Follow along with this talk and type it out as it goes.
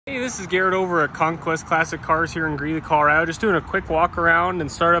Hey, this is Garrett over at Conquest Classic Cars here in Greeley, Colorado. Just doing a quick walk around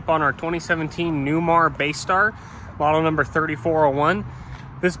and start up on our 2017 Newmar Baystar, model number 3401.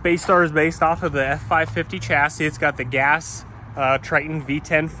 This Baystar is based off of the F550 chassis. It's got the gas Triton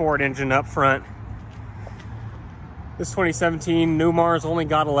V10 Ford engine up front. This 2017 Newmar has only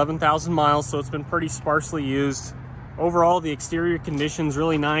got 11,000 miles, so it's been pretty sparsely used. Overall, the exterior condition's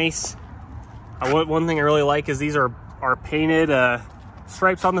really nice. One thing I really like is these are painted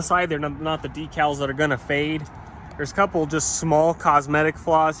stripes on the side. They're not the decals that are gonna fade. There's a couple just small cosmetic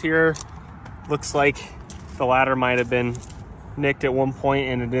flaws here. Looks like the ladder might have been nicked at one point,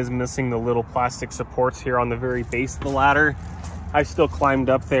 and it is missing the little plastic supports here on the very base of the ladder. I've still climbed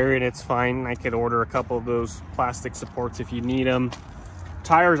up there and it's fine. I could order a couple of those plastic supports if you need them.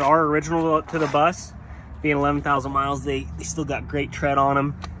 Tires are original to the bus. Being 11,000 miles, they still got great tread on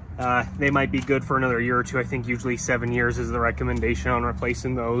them. They might be good for another year or two. I think usually 7 years is the recommendation on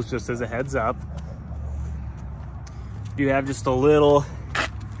replacing those, just as a heads up. You have just a little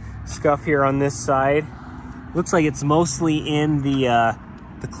scuff here on this side. Looks like it's mostly in the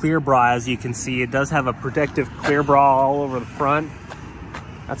clear bra. As you can see, it does have a protective clear bra all over the front.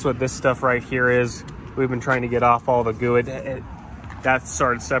 That's what this stuff right here is. We've been trying to get off all the goo. That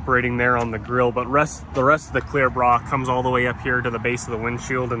started separating there on the grill, but the rest of the clear bra comes all the way up here to the base of the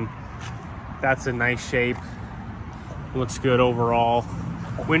windshield, and that's in nice shape. Looks good overall.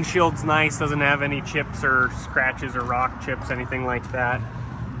 Windshield's nice, doesn't have any chips or scratches or rock chips, anything like that.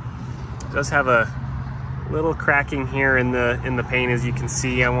 It does have a little cracking here in the paint, as you can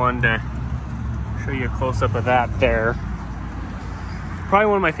see. I wanted to show you a close-up of that there. Probably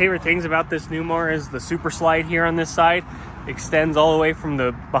one of my favorite things about this Newmar is the super slide here on this side. Extends all the way from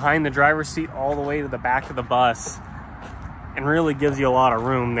the behind the driver's seat all the way to the back of the bus, and really gives you a lot of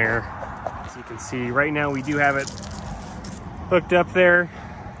room there. As you can see, right now we do have it hooked up there.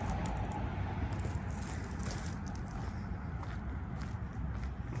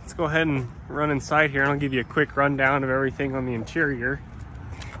 Let's go ahead and run inside here, and I'll give you a quick rundown of everything on the interior.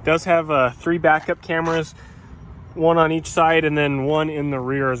 It does have 3 backup cameras, 1 on each side and then 1 in the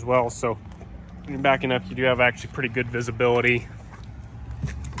rear as well. So when you're backing up, you do have actually pretty good visibility.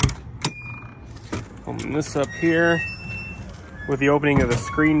 Open this up here. With the opening of the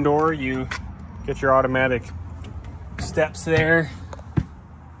screen door, you get your automatic steps there.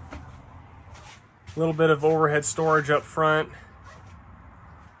 A little bit of overhead storage up front.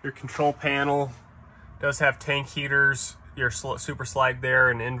 Your control panel does have tank heaters, your super slide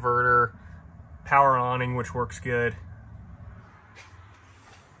there, an inverter, power awning, which works good.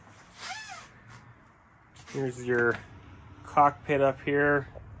 Here's your cockpit up here,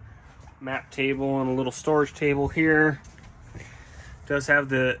 map table and a little storage table here. Does have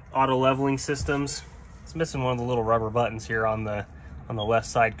the auto leveling systems. It's missing one of the little rubber buttons here on the left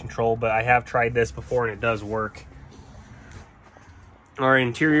side control, but I have tried this before and it does work. Our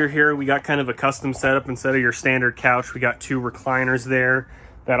interior here, we got kind of a custom setup. Instead of your standard couch, we got 2 recliners there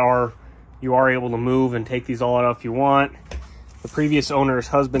that you are able to move and take these all out if you want. The previous owner's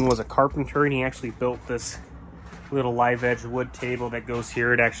husband was a carpenter, and he actually built this little live edge wood table that goes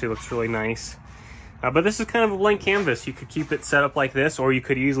here. It actually looks really nice. But this is kind of a blank canvas. You could keep it set up like this, or you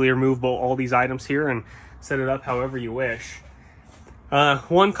could easily remove all these items here and set it up however you wish.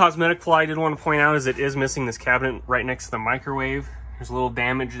 One cosmetic flaw I did want to point out is it is missing this cabinet right next to the microwave. There's a little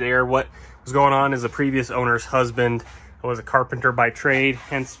damage there. What was going on is the previous owner's husband was a carpenter by trade,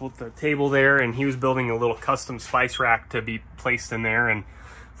 hence with the table there, and he was building a little custom spice rack to be placed in there, and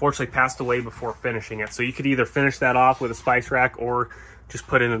fortunately passed away before finishing it. So you could either finish that off with a spice rack or just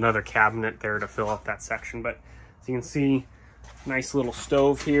put in another cabinet there to fill up that section. But as you can see, nice little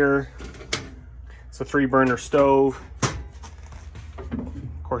stove here. It's a 3-burner stove.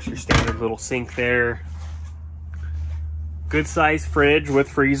 Of course, your standard little sink there. Good size fridge with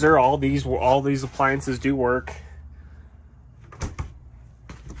freezer. All these appliances do work.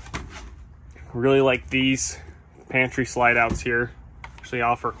 Really like these pantry slide outs here. Actually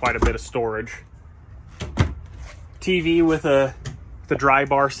offer quite a bit of storage. TV with the dry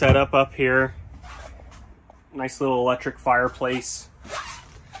bar setup up here. Nice little electric fireplace.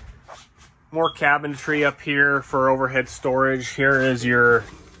 More cabinetry up here for overhead storage. Here is your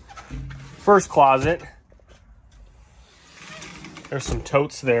first closet. There's some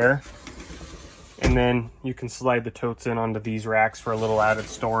totes there. And then you can slide the totes in onto these racks for a little added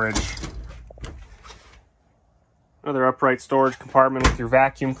storage. Another upright storage compartment with your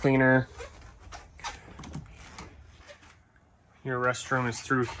vacuum cleaner. Your restroom is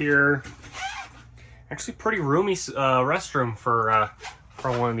through here. Actually pretty roomy restroom for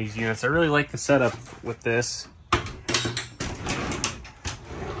one of these units. I really like the setup with this.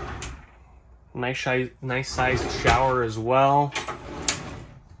 Nice sized shower as well.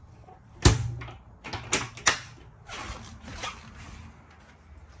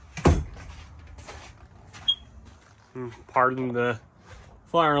 Pardon the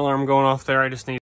fire alarm going off there. I just need